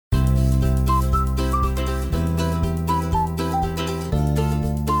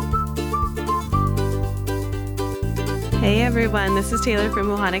Hey everyone, this is Taylor from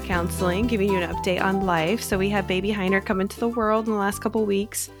Ohana Counseling, giving you an update on life. So we had baby Heiner come into the world in the last couple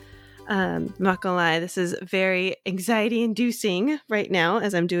weeks. I'm not gonna lie, this is very anxiety-inducing right now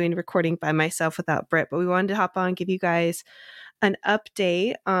as I'm doing recording by myself without Britt. But we wanted to hop on and give you guys an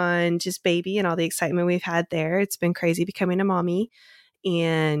update on just baby and all the excitement we've had there. It's been crazy becoming a mommy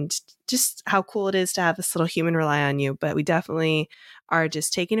and just how cool it is to have this little human rely on you. But we definitely are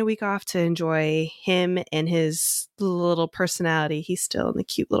just taking a week off to enjoy him and his little personality. He's still in the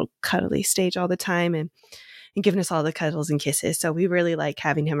cute little cuddly stage all the time and giving us all the cuddles and kisses. So we really like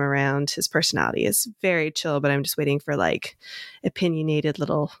having him around. His personality is very chill, but I'm just waiting for like opinionated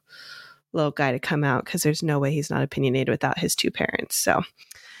little guy to come out because there's no way he's not opinionated without his two parents. So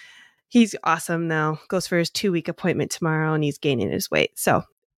he's awesome though. Goes for his 2-week appointment tomorrow and he's gaining his weight. So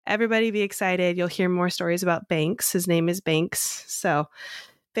everybody be excited. You'll hear more stories about Banks. His name is Banks. So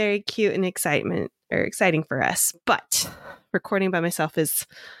very cute and exciting for us. But recording by myself is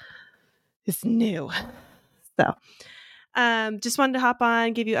new. So just wanted to hop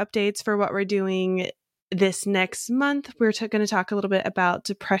on, give you updates for what we're doing this next month. We're going to talk a little bit about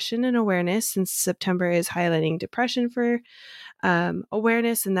depression and awareness, since September is highlighting depression for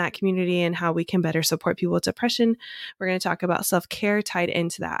awareness in that community and how we can better support people with depression. We're going to talk about self-care tied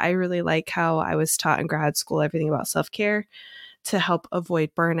into that. I really like how I was taught in grad school everything about self-care to help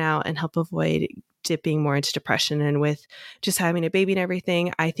avoid burnout and help avoid dipping more into depression. And with just having a baby and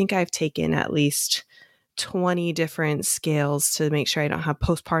everything, I think I've taken at least 20 different scales to make sure I don't have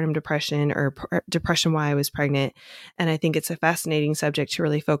postpartum depression or depression while I was pregnant. And I think it's a fascinating subject to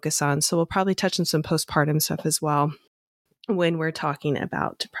really focus on. So we'll probably touch on some postpartum stuff as well when we're talking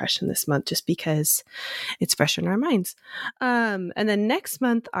about depression this month, just because it's fresh in our minds. And then next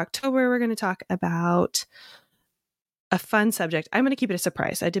month, October, we're going to talk about a fun subject. I'm going to keep it a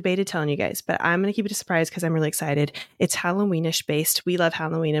surprise. I debated telling you guys, but I'm going to keep it a surprise because I'm really excited. It's Halloweenish based. We love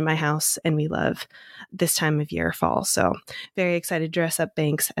Halloween in my house and we love this time of year, fall. So very excited to dress up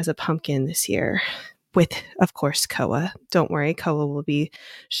Banks as a pumpkin this year with, of course, Koa. Don't worry, Koa will be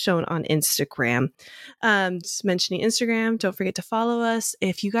shown on Instagram. Just mentioning Instagram, don't forget to follow us.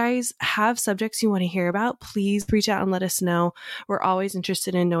 If you guys have subjects you want to hear about, please reach out and let us know. We're always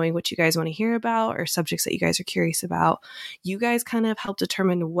interested in knowing what you guys want to hear about or subjects that you guys are curious about. You guys kind of help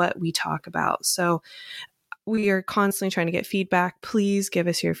determine what we talk about. So we are constantly trying to get feedback. Please give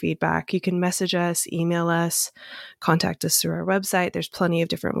us your feedback. You can message us, email us, contact us through our website. There's plenty of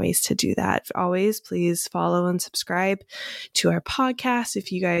different ways to do that. Always, please follow and subscribe to our podcast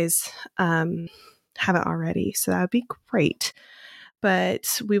if you guys haven't already. So that would be great.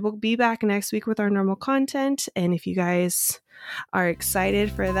 But we will be back next week with our normal content. And if you guys are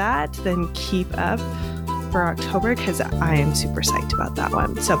excited for that, then keep up for October because I am super psyched about that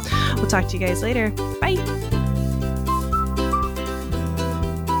one. So we'll talk to you guys later. Bye.